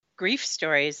Grief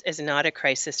Stories is not a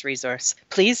crisis resource.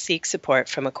 Please seek support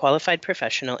from a qualified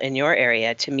professional in your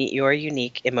area to meet your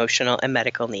unique emotional and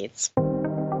medical needs.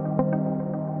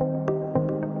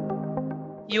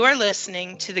 You are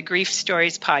listening to the Grief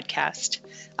Stories podcast.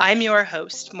 I'm your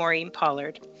host, Maureen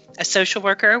Pollard, a social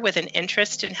worker with an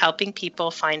interest in helping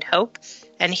people find hope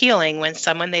and healing when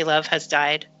someone they love has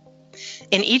died.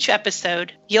 In each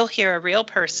episode, you'll hear a real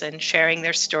person sharing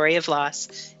their story of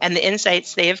loss and the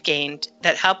insights they have gained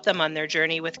that help them on their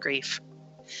journey with grief.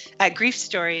 At Grief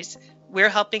Stories, we're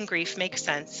helping grief make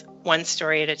sense, one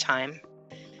story at a time.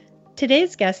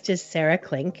 Today's guest is Sarah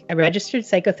Klink, a registered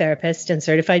psychotherapist and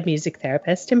certified music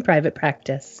therapist in private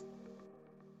practice.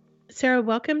 Sarah,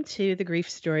 welcome to the Grief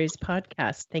Stories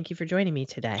podcast. Thank you for joining me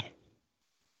today.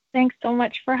 Thanks so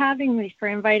much for having me, for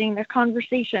inviting the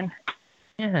conversation.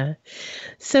 Yeah.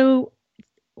 So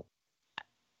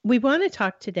we want to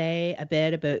talk today a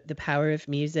bit about the power of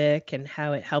music and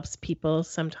how it helps people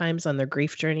sometimes on their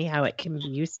grief journey, how it can be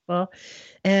useful.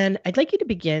 And I'd like you to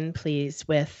begin, please,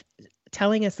 with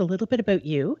telling us a little bit about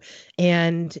you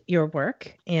and your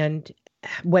work and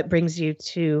what brings you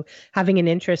to having an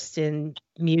interest in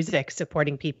music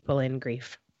supporting people in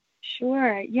grief.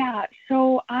 Sure. Yeah.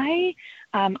 So I'm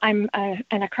an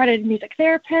accredited music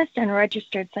therapist and a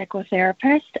registered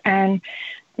psychotherapist, and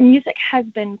music has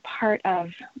been part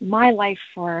of my life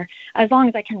for as long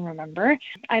as I can remember.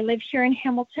 I live here in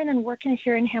Hamilton and work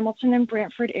here in Hamilton and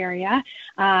Brantford area.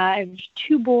 I have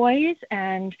 2 boys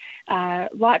and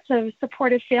lots of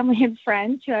supportive family and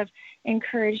friends who have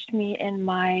encouraged me in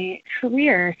my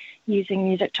career using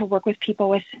music to work with people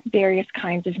with various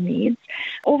kinds of needs.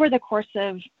 Over the course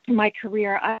of my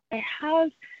career, I have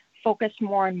focused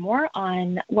more and more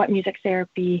on what music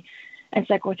therapy and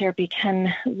psychotherapy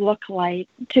can look like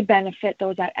to benefit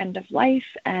those at end of life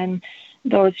and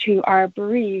those who are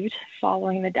bereaved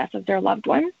following the death of their loved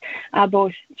ones,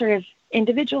 both sort of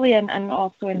individually and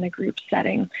also in the group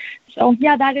setting. So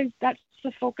yeah, that's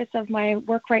the focus of my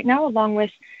work right now, along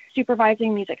with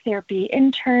supervising music therapy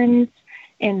interns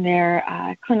in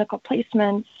their clinical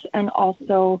placements, and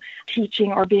also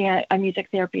teaching or being a music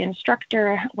therapy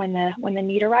instructor when the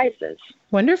need arises.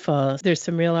 Wonderful. There's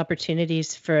some real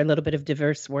opportunities for a little bit of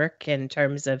diverse work in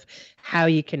terms of how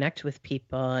you connect with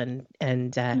people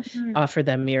and offer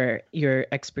them your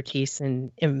expertise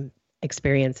and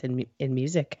experience in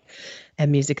music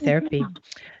and music therapy.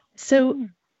 So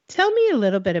tell me a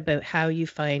little bit about how you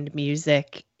find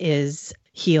music is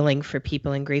healing for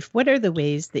people in grief. What are the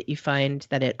ways that you find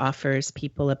that it offers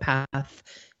people a path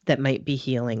that might be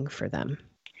healing for them?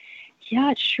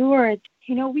 Yeah, sure.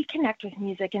 We connect with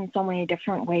music in so many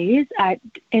different ways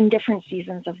in different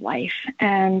seasons of life.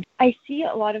 And I see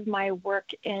a lot of my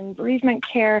work in bereavement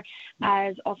care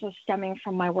as also stemming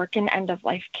from my work in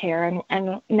end-of-life care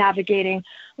and navigating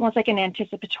almost like an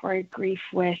anticipatory grief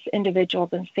with individuals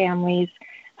and families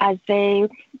as they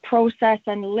process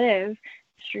and live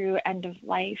through end of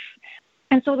life.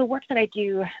 And so the work that I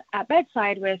do at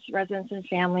bedside with residents and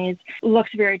families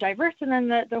looks very diverse. And then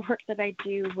the work that I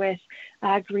do with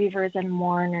grievers and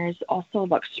mourners also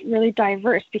looks really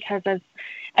diverse, because as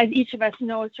each of us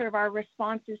knows, sort of our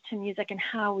responses to music and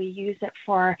how we use it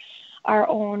for our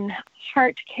own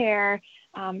heart care,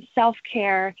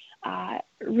 self-care,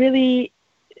 really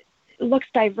looks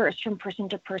diverse from person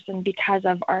to person because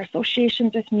of our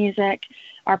associations with music,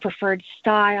 our preferred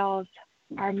styles,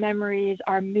 our memories,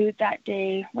 our mood that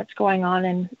day, what's going on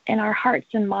in our hearts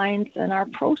and minds and our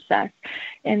process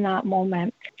in that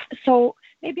moment. So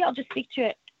maybe I'll just speak to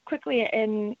it quickly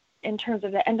in terms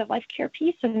of the end-of-life care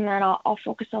piece, and then I'll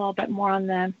focus a little bit more on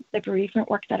the bereavement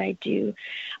work that I do.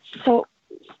 So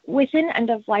within end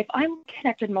of life, I'm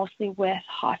connected mostly with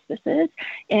hospices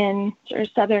in sort of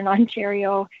southern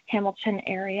Ontario, Hamilton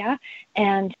area.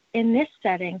 And in this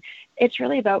setting, it's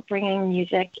really about bringing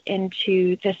music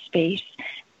into the space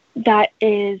that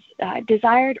is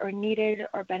desired or needed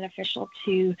or beneficial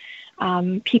to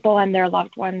people and their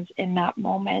loved ones in that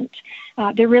moment.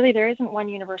 There isn't one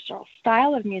universal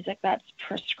style of music that's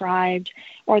prescribed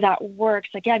or that works,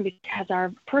 again, because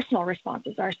our personal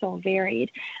responses are so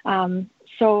varied.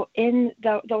 So in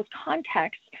those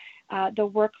contexts, the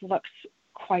work looks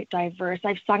quite diverse.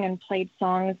 I've sung and played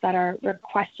songs that are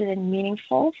requested and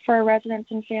meaningful for residents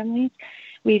and families.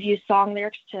 We've used song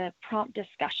lyrics to prompt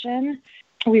discussion.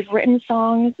 We've written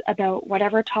songs about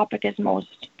whatever topic is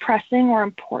most pressing or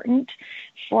important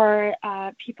for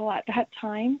people at that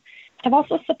time. I've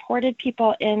also supported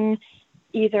people in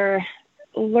either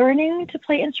learning to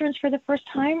play instruments for the first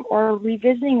time or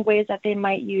revisiting ways that they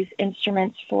might use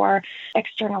instruments for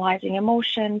externalizing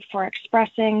emotion, for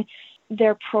expressing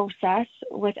their process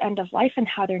with end of life and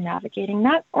how they're navigating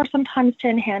that, or sometimes to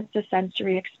enhance the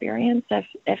sensory experience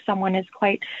if someone is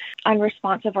quite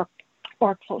unresponsive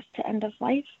or close to end of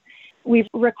life. We've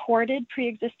recorded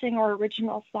pre-existing or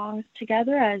original songs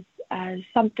together as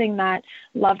something that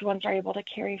loved ones are able to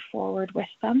carry forward with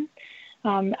them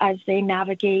as they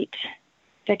navigate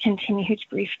the continued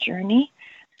grief journey.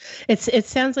 It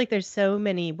sounds like there's so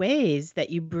many ways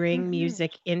that you bring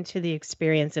music into the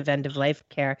experience of end of life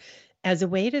care as a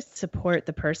way to support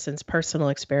the person's personal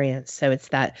experience. So it's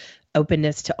that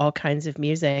openness to all kinds of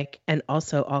music and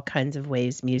also all kinds of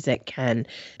ways music can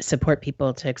support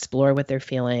people to explore what they're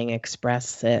feeling,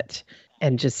 express it,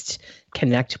 and just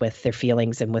connect with their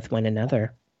feelings and with one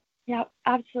another. Yeah,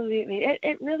 absolutely.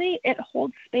 It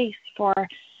holds space for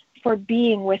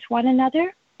being with one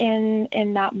another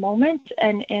in that moment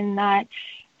and in that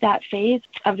phase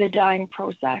of the dying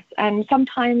process. And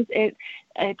sometimes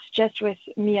it's just with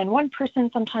me and one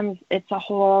person. Sometimes it's a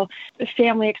whole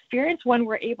family experience when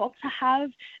we're able to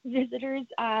have visitors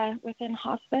within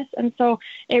hospice. And so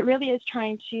it really is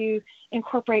trying to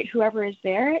incorporate whoever is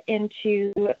there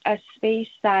into a space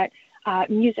that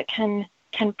music can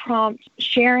prompt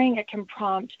sharing. It can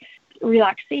prompt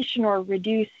relaxation or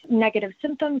reduce negative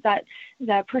symptoms that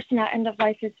the person at end of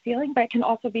life is feeling, but it can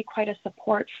also be quite a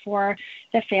support for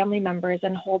the family members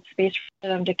and hold space for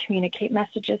them to communicate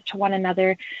messages to one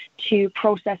another, to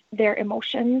process their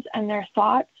emotions and their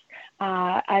thoughts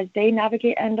as they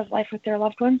navigate end of life with their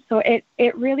loved ones. So it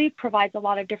really provides a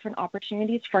lot of different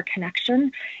opportunities for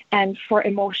connection and for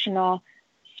emotional,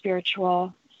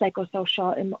 spiritual,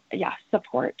 psychosocial,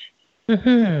 support.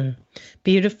 Mm-hmm.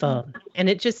 Beautiful. And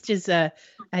it just is I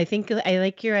think I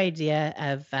like your idea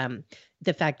of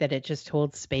the fact that it just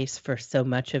holds space for so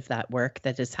much of that work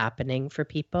that is happening for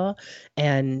people.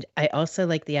 And I also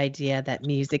like the idea that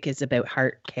music is about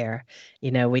heart care.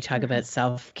 You know, we talk about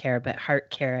self-care, but heart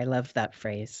care, I love that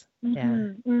phrase. Yeah.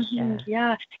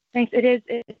 Thanks.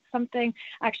 It's something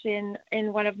actually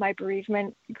in one of my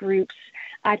bereavement groups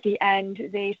at the end,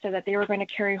 they said that they were going to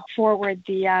carry forward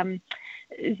the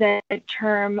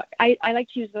term, I like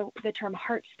to use the term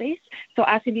heart space. So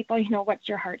asking people, what's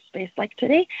your heart space like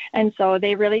today? And so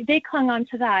they clung on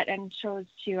to that and chose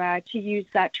to use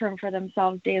that term for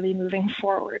themselves daily moving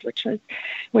forward, which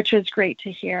was great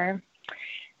to hear.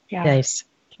 Yeah. Nice.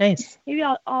 Maybe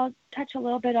I'll touch a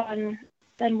little bit on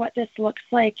then what this looks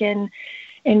like in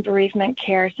bereavement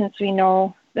care, since we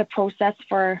know the process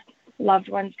for loved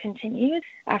ones continues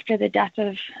after the death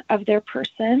of their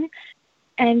person.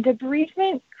 And the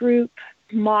bereavement group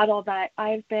model that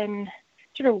I've been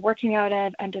sort of working out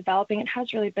of and developing, it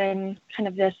has really been kind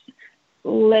of this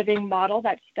living model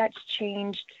that's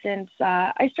changed since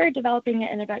I started developing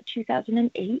it in about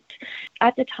 2008.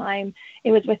 At the time,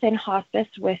 it was within hospice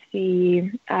with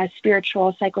the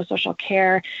spiritual psychosocial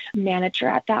care manager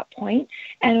at that point.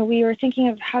 And we were thinking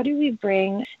of how do we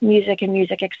bring music and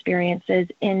music experiences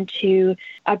into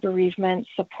a bereavement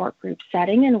support group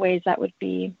setting in ways that would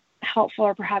be helpful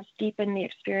or perhaps deepen the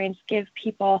experience, give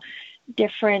people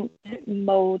different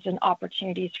modes and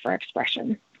opportunities for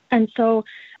expression. And so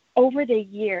over the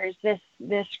years,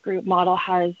 this group model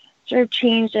has sort of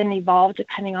changed and evolved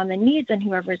depending on the needs and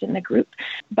whoever's in the group.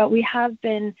 But we have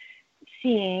been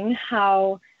seeing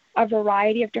how a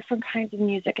variety of different kinds of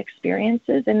music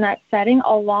experiences in that setting,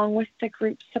 along with the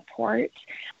group support,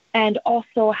 and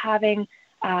also having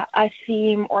a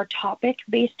theme or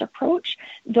topic-based approach,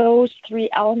 those three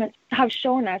elements have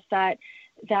shown us that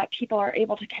people are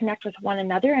able to connect with one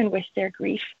another and with their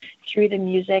grief through the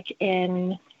music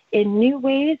in new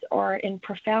ways or in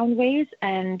profound ways.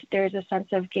 And there's a sense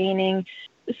of gaining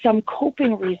some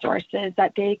coping resources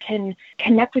that they can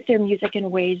connect with their music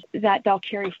in ways that they'll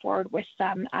carry forward with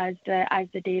them as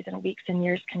the days and weeks and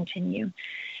years continue.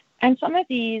 And some of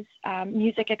these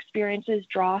music experiences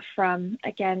draw from,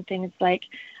 again, things like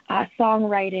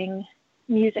songwriting,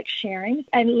 music sharing,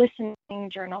 and listening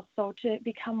journals. So to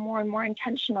become more and more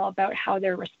intentional about how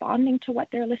they're responding to what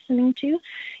they're listening to,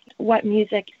 what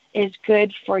music is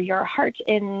good for your heart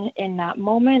in that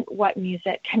moment, what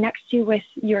music connects you with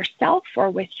yourself or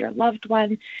with your loved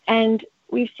one. And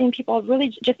we've seen people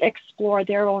really just explore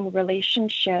their own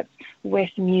relationship with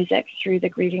music through the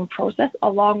grieving process,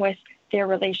 along with their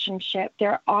relationship,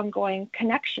 their ongoing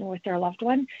connection with their loved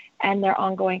one, and their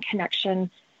ongoing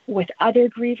connection with other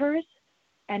grievers,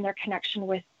 and their connection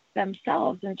with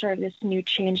themselves and sort of this new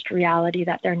changed reality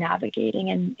that they're navigating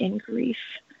in grief.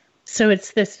 So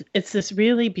it's this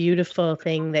really beautiful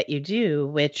thing that you do,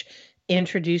 which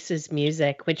introduces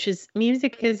music,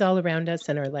 music is all around us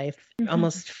in our life.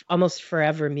 Almost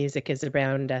forever music is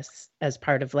around us as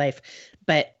part of life.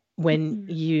 But when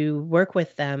you work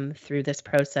with them through this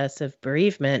process of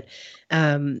bereavement,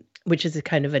 which is a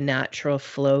kind of a natural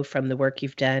flow from the work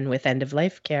you've done with end of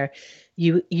life care,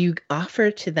 you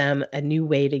offer to them a new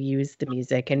way to use the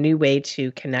music, a new way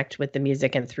to connect with the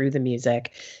music and through the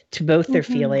music to both their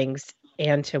feelings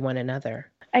and to one another.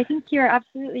 I think you're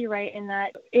absolutely right in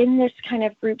that in this kind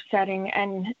of group setting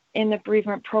and in the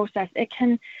bereavement process,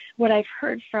 what I've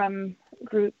heard from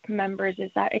group members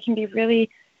is that it can be really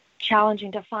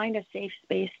challenging to find a safe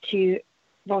space to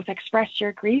both express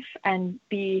your grief and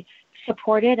be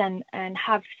supported and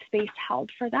have space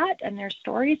held for that and their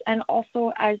stories. And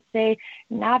also as they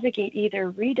navigate either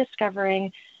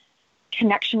rediscovering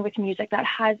connection with music that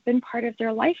has been part of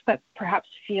their life, but perhaps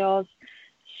feels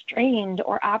strained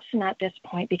or absent at this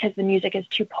point because the music is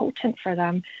too potent for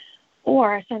them,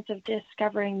 or a sense of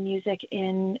discovering music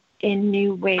in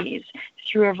new ways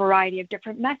through a variety of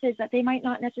different methods that they might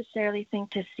not necessarily think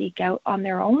to seek out on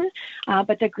their own,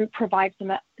 but the group provides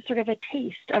them a sort of a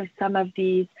taste of some of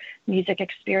these music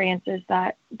experiences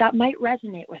that might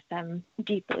resonate with them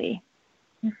deeply.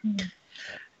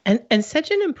 And such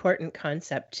an important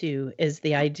concept too is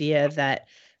the idea that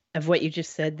of what you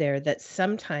just said there, that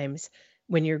sometimes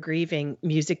when you're grieving,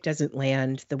 music doesn't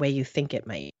land the way you think it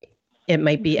might. It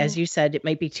might be, as you said, it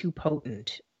might be too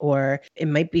potent, or it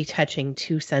might be touching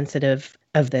too sensitive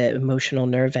of the emotional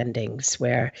nerve endings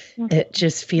where it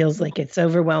just feels like it's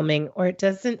overwhelming, or it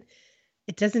doesn't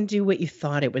do what you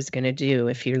thought it was going to do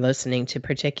if you're listening to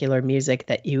particular music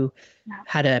that you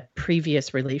had a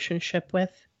previous relationship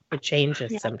with. It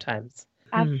changes sometimes.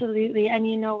 Absolutely. And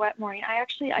you know what, Maureen,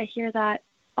 I hear that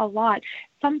a lot.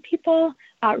 Some people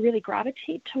really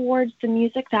gravitate towards the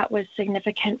music that was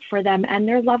significant for them and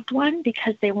their loved one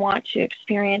because they want to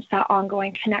experience that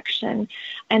ongoing connection,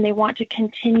 and they want to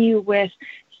continue with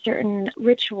certain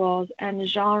rituals and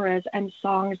genres and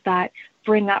songs that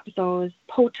bring up those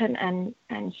potent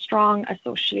and strong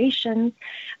associations.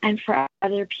 And for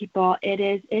other people, it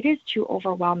is too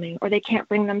overwhelming, or they can't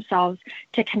bring themselves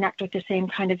to connect with the same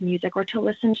kind of music or to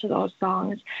listen to those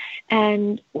songs.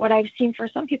 And what I've seen for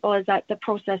some people is that the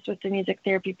process with the music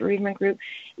therapy bereavement group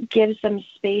gives them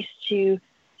space to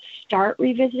start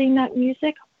revisiting that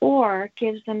music, or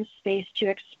gives them space to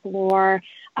explore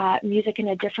music in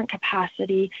a different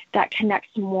capacity that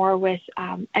connects more with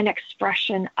an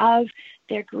expression of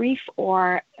their grief,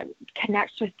 or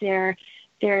connects with their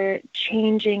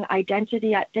changing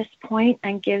identity at this point,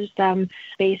 and gives them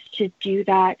space to do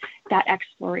that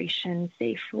exploration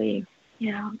safely.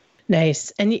 Yeah.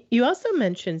 Nice. And you also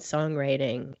mentioned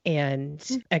songwriting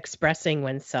and expressing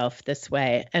oneself this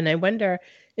way. And I wonder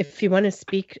if you want to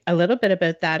speak a little bit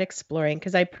about that exploring,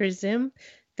 because I presume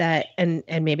that, and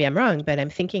maybe I'm wrong, but I'm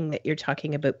thinking that you're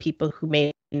talking about people who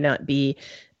may not be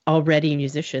already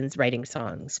musicians writing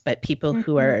songs, but people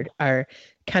who are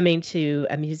coming to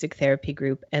a music therapy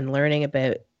group and learning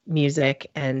about music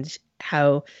and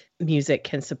how music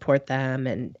can support them,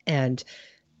 and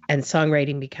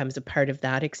songwriting becomes a part of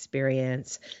that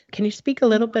experience. Can you speak a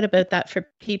little bit about that for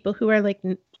people who are like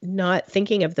not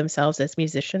thinking of themselves as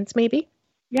musicians, maybe?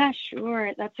 Yeah,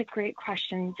 sure. That's a great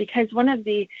question, because one of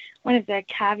the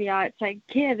caveats I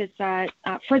give is that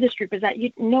for this group is that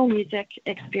no music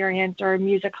experience or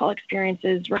musical experience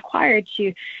is required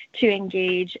to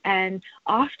engage. And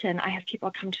often I have people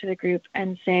come to the group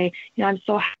and say, I'm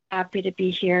so happy to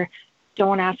be here.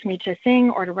 Don't ask me to sing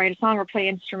or to write a song or play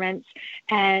instruments.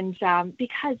 And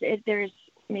because there's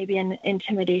maybe an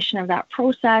intimidation of that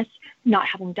process, not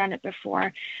having done it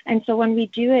before. And so when we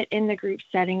do it in the group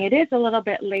setting, it is a little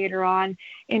bit later on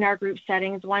in our group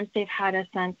settings, once they've had a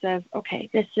sense of, okay,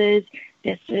 this is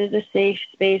a safe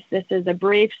space, this is a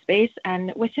brave space.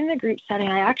 And within the group setting,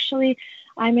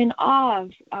 I'm in awe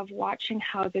of watching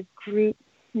how the group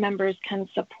members can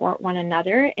support one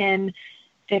another in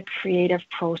the creative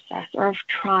process, or of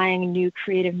trying new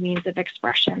creative means of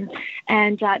expression.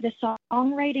 And the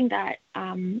songwriting that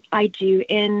I do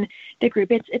in the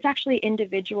group, it's actually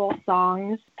individual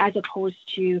songs as opposed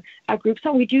to a group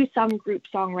song. We do some group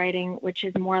songwriting, which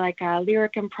is more like a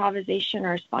lyric improvisation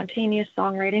or spontaneous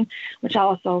songwriting, which I'll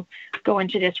also go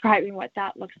into describing what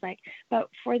that looks like. But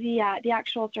for the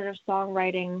actual sort of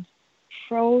songwriting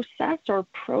process or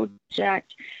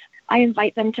project, I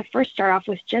invite them to first start off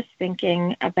with just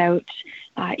thinking about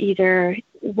either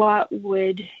what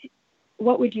would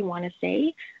you want to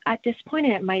say at this point,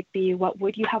 and it might be what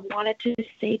would you have wanted to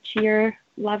say to your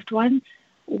loved one,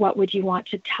 what would you want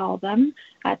to tell them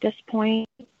at this point,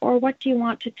 or what do you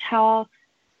want to tell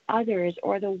others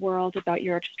or the world about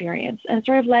your experience, and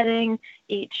sort of letting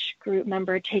each group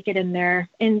member take it in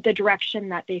the direction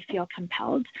that they feel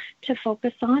compelled to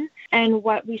focus on. And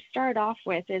what we start off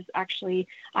with is actually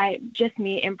just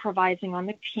me improvising on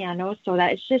the piano, so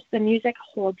that it's just the music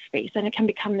holds space, and it can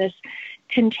become this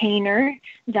container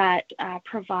that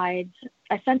provides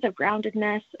a sense of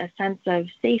groundedness, a sense of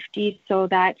safety, so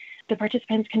that the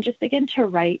participants can just begin to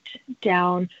write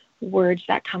down words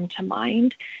that come to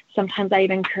mind. Sometimes I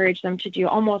even encourage them to do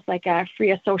almost like a free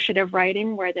associative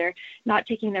writing, where they're not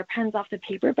taking their pens off the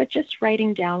paper, but just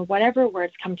writing down whatever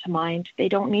words come to mind. They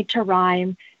don't need to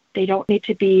rhyme. They don't need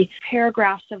to be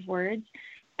paragraphs of words.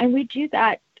 And we do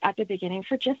that at the beginning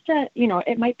for just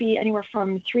it might be anywhere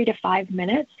from 3 to 5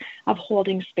 minutes of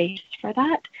holding space for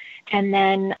that. And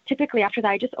then typically after that,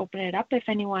 I just open it up if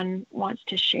anyone wants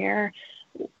to share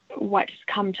what's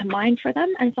come to mind for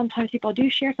them. And sometimes people do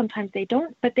share, sometimes they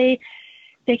don't, but they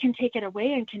can take it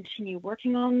away and continue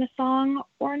working on the song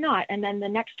or not. And then the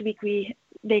next week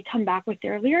they come back with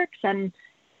their lyrics, and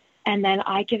then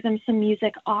I give them some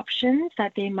music options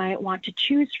that they might want to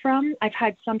choose from. I've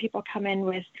had some people come in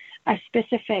with a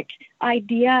specific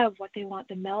idea of what they want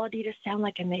the melody to sound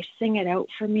like, and they sing it out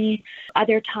for me.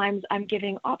 Other times I'm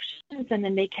giving options, and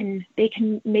then they can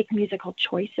make musical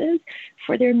choices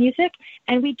for their music.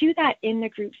 And we do that in the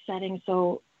group setting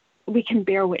so we can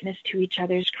bear witness to each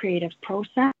other's creative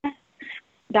process.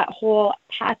 That whole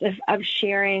path of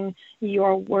sharing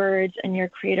your words and your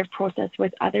creative process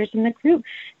with others in the group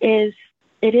is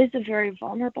a very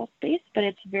vulnerable space, but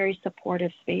it's a very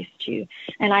supportive space too.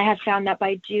 And I have found that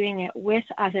by doing it with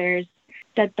others,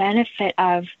 the benefit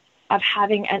of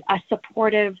having a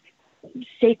supportive,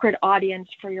 sacred audience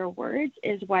for your words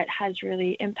is what has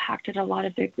really impacted a lot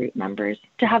of the group members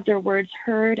to have their words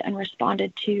heard and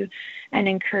responded to and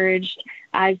encouraged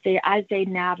as they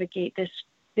navigate this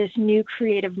new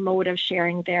creative mode of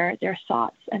sharing their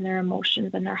thoughts and their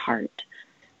emotions and their heart.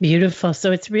 Beautiful.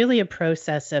 So it's really a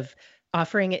process of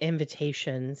offering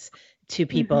invitations to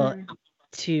people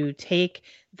to take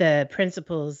the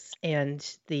principles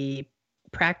and the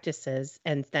practices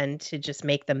and then to just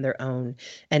make them their own,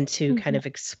 and to kind of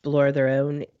explore their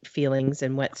own feelings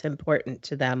and what's important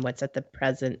to them, what's at the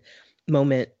present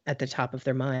moment at the top of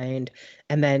their mind,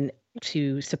 and then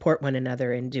to support one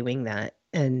another in doing that.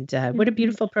 And what a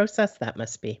beautiful process that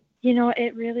must be.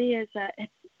 It really is.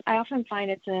 I often find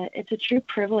it's a true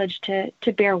privilege to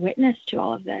bear witness to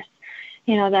all of this.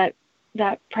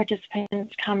 That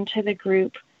participants come to the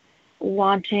group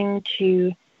wanting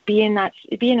to be in a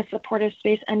supportive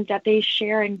space, and that they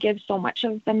share and give so much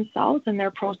of themselves and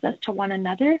their process to one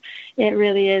another. It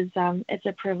really is. It's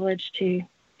a privilege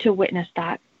to witness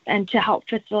that and to help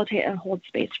facilitate and hold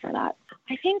space for that.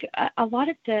 I think a lot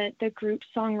of the group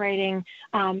songwriting,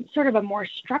 sort of a more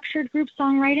structured group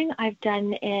songwriting, I've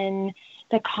done in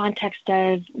the context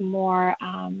of more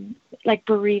like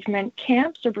bereavement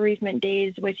camps or bereavement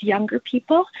days with younger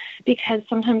people, because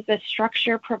sometimes the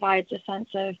structure provides a sense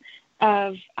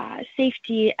of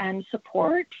safety and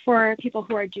support for people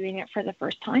who are doing it for the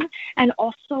first time. And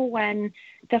also when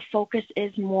the focus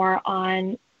is more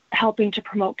on helping to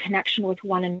promote connection with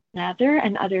one another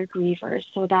and other grievers,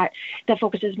 so that the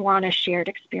focus is more on a shared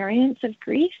experience of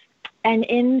grief. And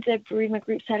in the bereavement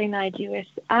group setting that I do with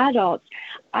adults,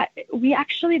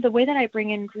 the way that I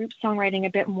bring in group songwriting a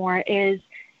bit more is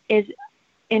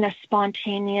in a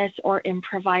spontaneous or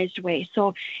improvised way.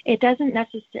 So it doesn't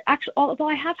necessarily, actually, although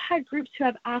I have had groups who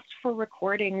have asked for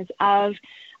recordings of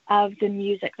the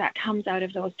music that comes out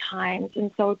of those times. And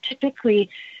so typically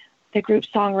the group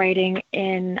songwriting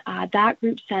in that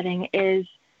group setting is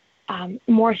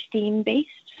more theme-based.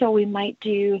 So we might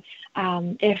do,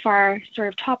 if our sort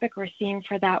of topic or theme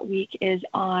for that week is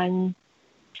on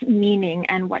meaning,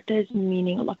 and what does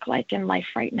meaning look like in life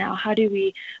right now?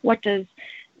 What does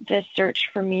the search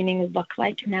for meaning look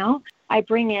like now? I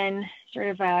bring in sort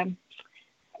of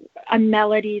a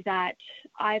melody that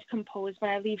I've composed, but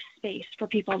I leave space for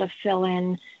people to fill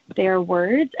in their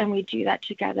words, and we do that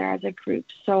together as a group.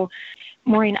 So,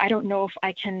 Maureen, I don't know if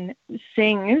I can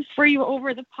sing for you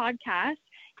over the podcast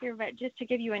here, but just to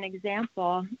give you an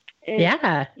example.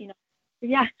 I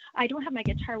don't have my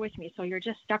guitar with me, so you're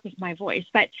just stuck with my voice.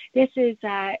 But this is,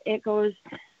 it goes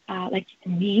like,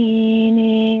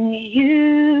 meaning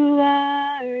you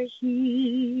are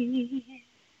here.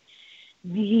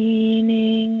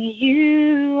 Meaning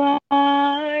you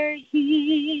are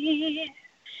here.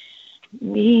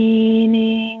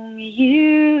 Meaning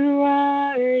you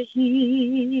are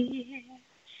here.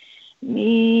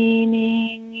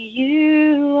 Meaning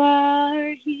you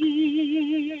are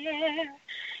here.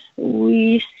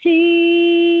 We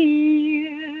see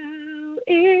you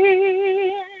in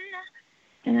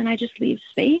I just leave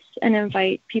space and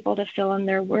invite people to fill in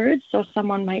their words. So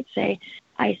someone might say,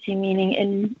 I see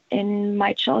meaning in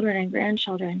my children and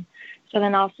grandchildren. So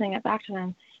then I'll sing it back to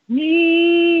them.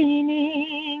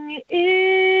 Meaning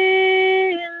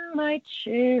in my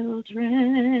children,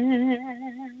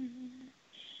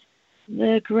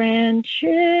 the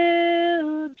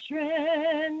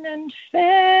grandchildren and family.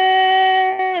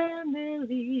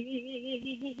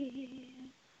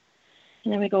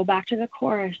 And then we go back to the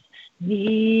chorus.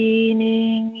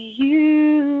 Meaning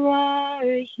you are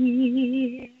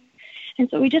here. And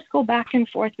so we just go back and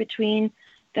forth between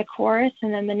the chorus,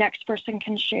 and then the next person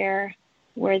can share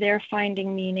where they're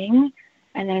finding meaning.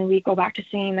 And then we go back to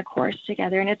singing the chorus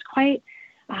together. And it's quite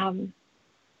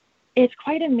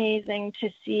amazing to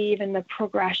see even the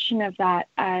progression of that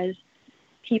as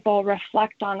people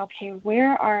reflect on, okay,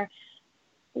 where are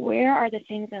the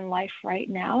things in life right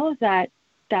now that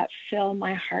fill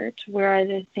my heart? Where are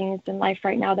the things in life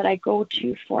right now that I go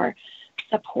to for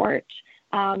support?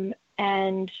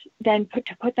 And then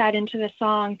put that into the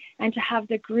song, and to have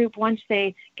the group, once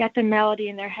they get the melody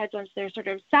in their heads, once they're sort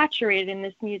of saturated in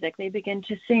this music, they begin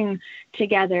to sing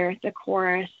together the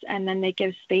chorus, and then they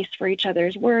give space for each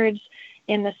other's words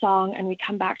in the song, and we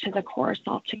come back to the chorus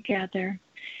all together.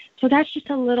 So that's just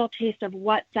a little taste of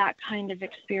what that kind of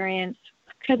experience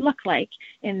could look like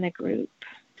in the group.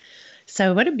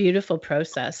 So what a beautiful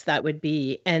process that would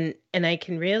be. And I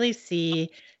can really see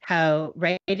how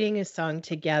writing a song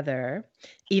together,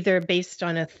 either based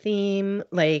on a theme,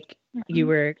 like you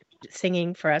were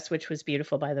singing for us, which was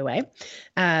beautiful, by the way,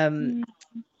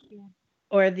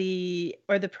 or the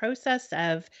process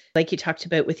of, like you talked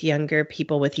about with younger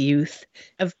people, with youth,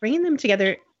 of bringing them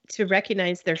together to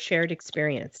recognize their shared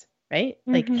experience, right?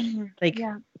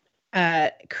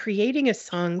 Creating a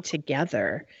song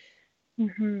together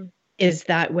is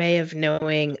that way of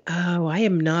knowing, oh, I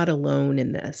am not alone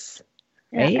in this.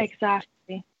 Right? Yeah,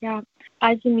 exactly. Yeah.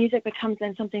 As the music becomes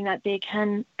then something that they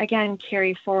can, again,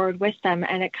 carry forward with them,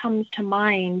 and it comes to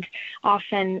mind,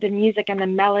 often the music and the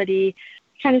melody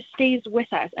kind of stays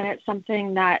with us, and it's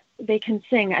something that they can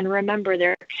sing and remember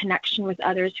their connection with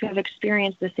others who have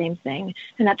experienced the same thing,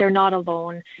 and that they're not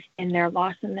alone in their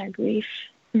loss and their grief.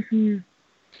 And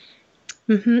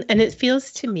it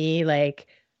feels to me like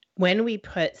when we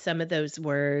put some of those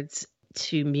words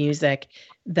to music,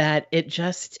 that it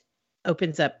just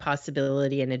opens up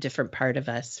possibility in a different part of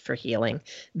us for healing,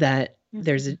 that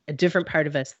there's a different part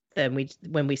of us than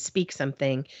when we speak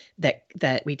something, that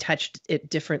we touched it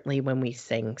differently when we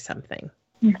sing something.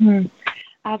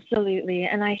 Absolutely.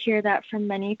 And I hear that from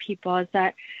many people, is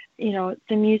that, the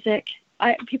music,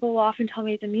 people will often tell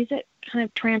me the music kind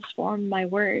of transformed my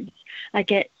words. Like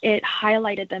it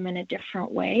highlighted them in a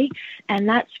different way. And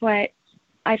that's what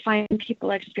I find people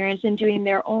experience in doing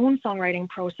their own songwriting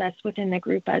process within the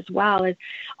group as well, is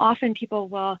often people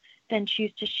will then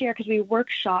choose to share, because we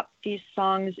workshop these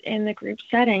songs in the group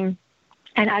setting.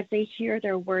 And as they hear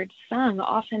their words sung,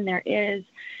 often there is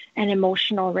an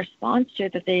emotional response to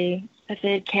it, that they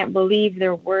can't believe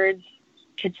their words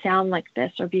could sound like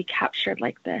this or be captured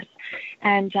like this.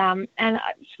 And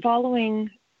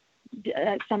following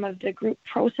some of the group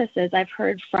processes, I've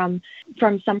heard from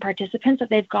some participants that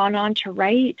they've gone on to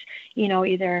write,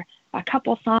 either a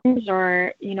couple songs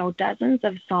or, dozens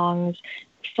of songs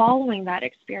following that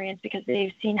experience, because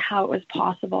they've seen how it was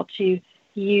possible to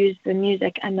use the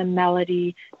music and the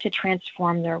melody to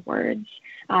transform their words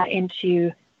into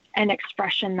an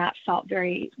expression that felt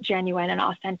very genuine and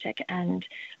authentic and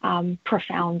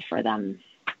profound for them.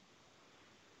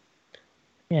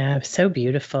 Yeah, so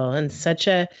beautiful, and such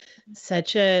a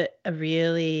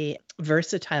really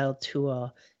versatile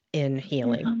tool in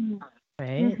healing,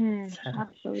 right?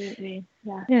 Absolutely.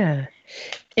 Yeah.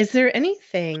 Is there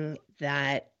anything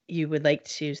that you would like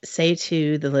to say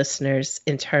to the listeners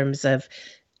in terms of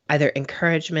either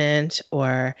encouragement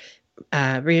or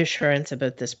reassurance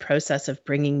about this process of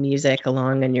bringing music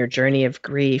along on your journey of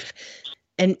grief?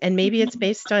 And maybe it's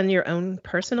based on your own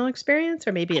personal experience,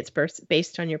 or maybe it's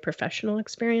based on your professional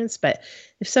experience. But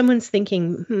if someone's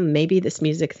thinking, maybe this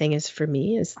music thing is for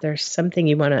me, is there something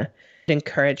you want to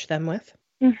encourage them with?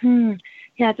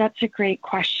 Yeah, that's a great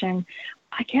question.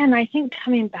 Again, I think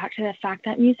coming back to the fact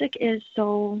that music is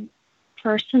so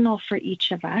personal for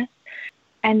each of us,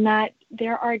 and that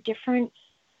there are different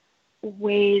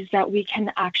ways that we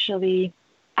can actually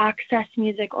access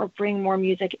music or bring more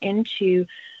music into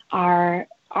our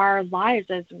lives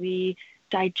as we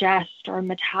digest or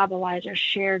metabolize or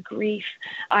share grief.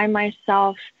 I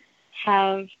myself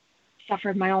have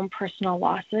suffered my own personal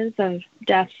losses of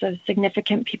deaths of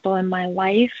significant people in my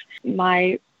life,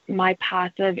 my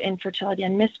path of infertility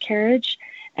and miscarriage,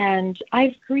 And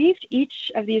I've grieved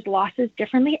each of these losses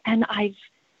differently, and I've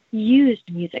used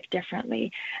music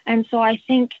differently. And so I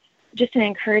think just an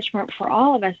encouragement for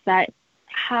all of us that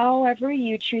however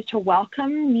you choose to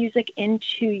welcome music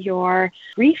into your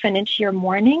grief and into your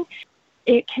mourning,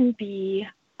 it can be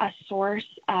a source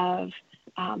of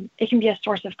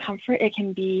comfort. It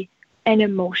can be an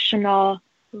emotional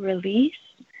release.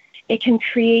 It can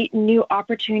create new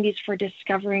opportunities for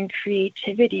discovering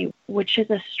creativity, which is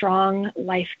a strong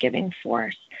life-giving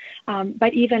force.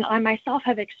 But even I myself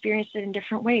have experienced it in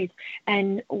different ways.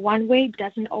 And one way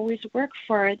doesn't always work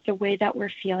for the way that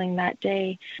we're feeling that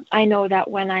day. I know that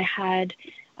when I had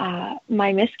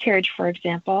my miscarriage, for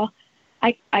example,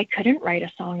 I couldn't write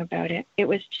a song about it. It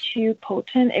was too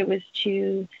potent. It was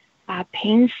too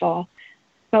painful.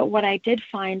 But what I did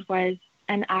find was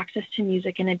an access to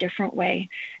music in a different way.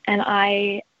 And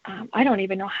I don't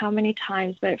even know how many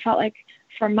times, but it felt like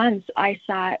for months I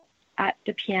sat at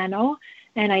the piano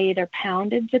and I either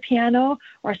pounded the piano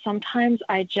or sometimes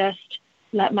I just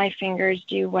let my fingers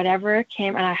do whatever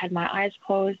came, and I had my eyes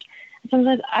closed. And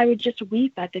sometimes I would just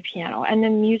weep at the piano, and the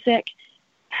music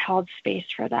held space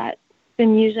for that. The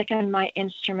music and my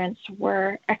instruments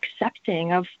were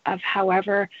accepting of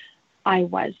however I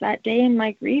was that day in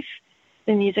my grief.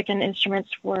 The music and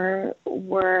instruments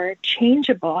were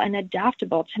changeable and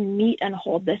adaptable to meet and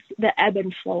hold the ebb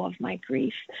and flow of my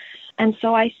grief. And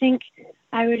so I think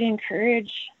I would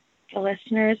encourage the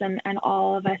listeners and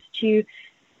all of us to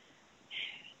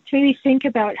maybe think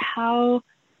about how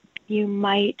you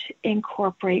might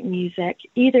incorporate music,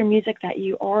 either music that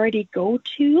you already go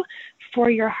to for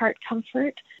your heart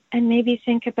comfort, and maybe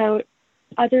think about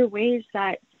other ways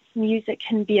that music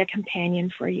can be a companion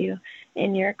for you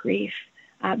in your grief,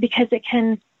 because it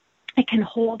can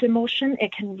hold emotion,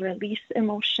 it can release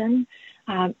emotion,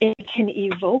 it can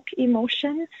evoke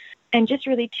emotion, and just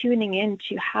really tuning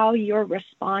into how you're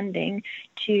responding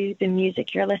to the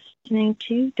music you're listening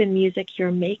to, the music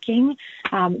you're making,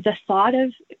 the thought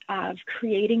of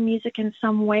creating music in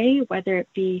some way, whether it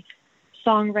be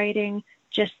songwriting,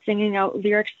 just singing out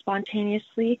lyrics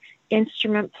spontaneously,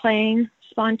 instrument playing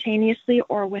spontaneously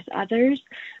or with others,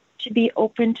 to be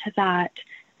open to that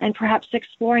and perhaps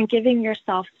exploring, giving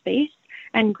yourself space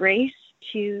and grace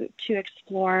to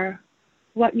explore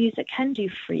what music can do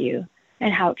for you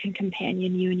and how it can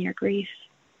companion you in your grief.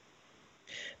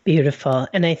 Beautiful.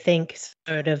 And I think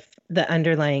sort of the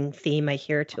underlying theme I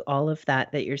hear to all of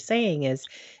that you're saying is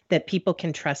that people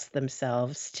can trust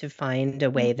themselves to find a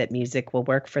way that music will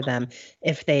work for them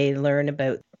if they learn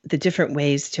about the different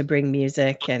ways to bring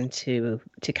music and to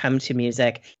come to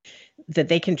music, that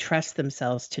they can trust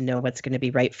themselves to know what's going to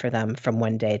be right for them from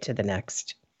one day to the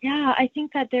next. Yeah, I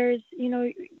think that there's,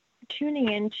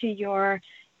 tuning into your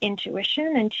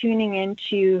intuition and tuning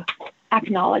into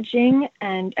acknowledging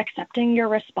and accepting your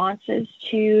responses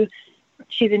to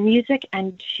the music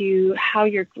and to how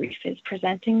your grief is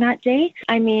presenting that day.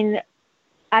 I mean,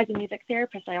 as a music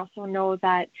therapist, I also know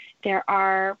that there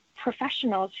are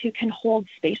professionals who can hold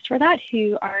space for that,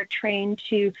 who are trained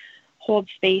to hold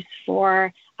space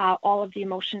for all of the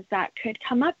emotions that could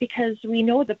come up, because we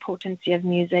know the potency of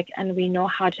music and we know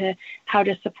how to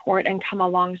support and come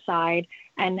alongside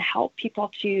and help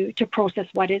people to process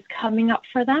what is coming up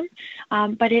for them.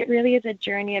 But it really is a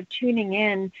journey of tuning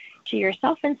in to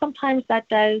yourself, and sometimes that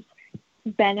does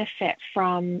benefit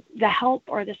from the help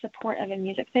or the support of a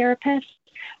music therapist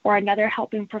or another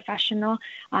helping professional,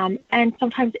 and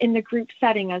sometimes in the group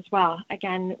setting as well.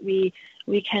 Again, we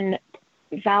can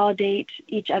validate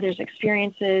each other's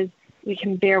experiences. We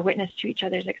can bear witness to each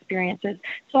other's experiences.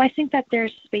 So I think that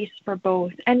there's space for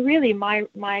both. And really my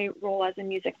role as a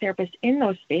music therapist in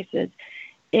those spaces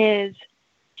is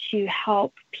to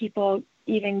help people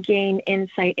even gain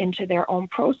insight into their own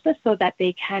process so that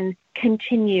they can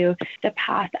continue the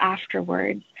path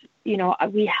afterwards.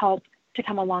 We help to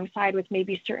come alongside with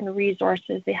maybe certain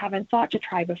resources they haven't thought to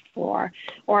try before,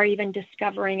 or even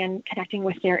discovering and connecting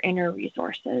with their inner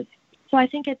resources. So I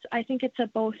think it's a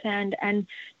both and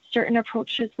certain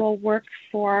approaches will work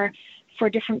for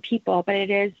different people, but it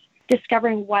is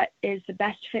discovering what is the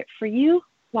best fit for you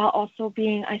while also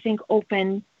being, I think,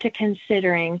 open to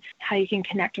considering how you can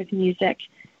connect with music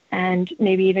and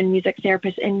maybe even music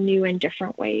therapists in new and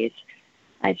different ways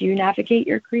as you navigate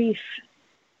your grief.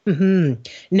 Mm-hmm.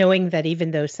 Knowing that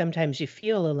even though sometimes you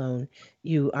feel alone,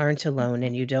 you aren't alone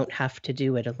and you don't have to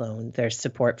do it alone. There's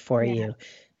support for you.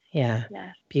 Yeah.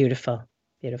 Yes. Beautiful.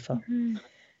 Mm-hmm.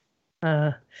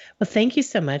 Well, thank you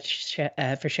so much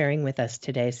for sharing with us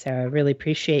today, Sarah. I really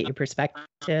appreciate your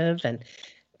perspective and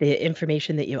the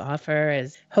information that you offer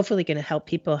is hopefully going to help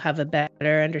people have a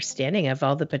better understanding of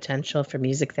all the potential for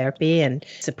music therapy and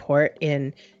support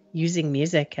in using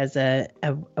music as a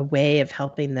way of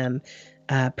helping them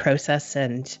process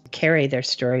and carry their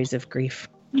stories of grief.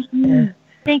 Mm-hmm. Yeah.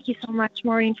 Thank you so much,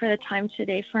 Maureen, for the time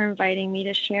today, for inviting me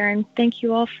to share, and thank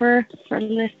you all for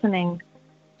listening.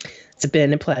 It's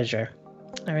been a pleasure.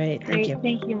 All right. Great. Thank you.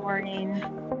 Thank you, Maureen.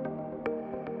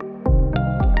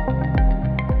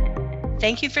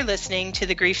 Thank you for listening to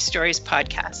the Grief Stories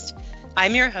podcast.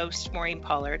 I'm your host, Maureen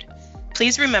Pollard.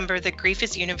 Please remember that grief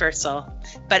is universal,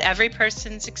 but every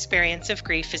person's experience of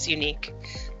grief is unique.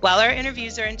 While our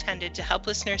interviews are intended to help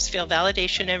listeners feel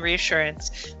validation and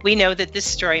reassurance, we know that this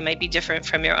story might be different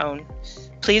from your own.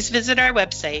 Please visit our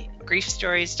website,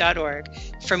 griefstories.org,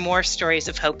 for more stories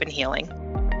of hope and healing.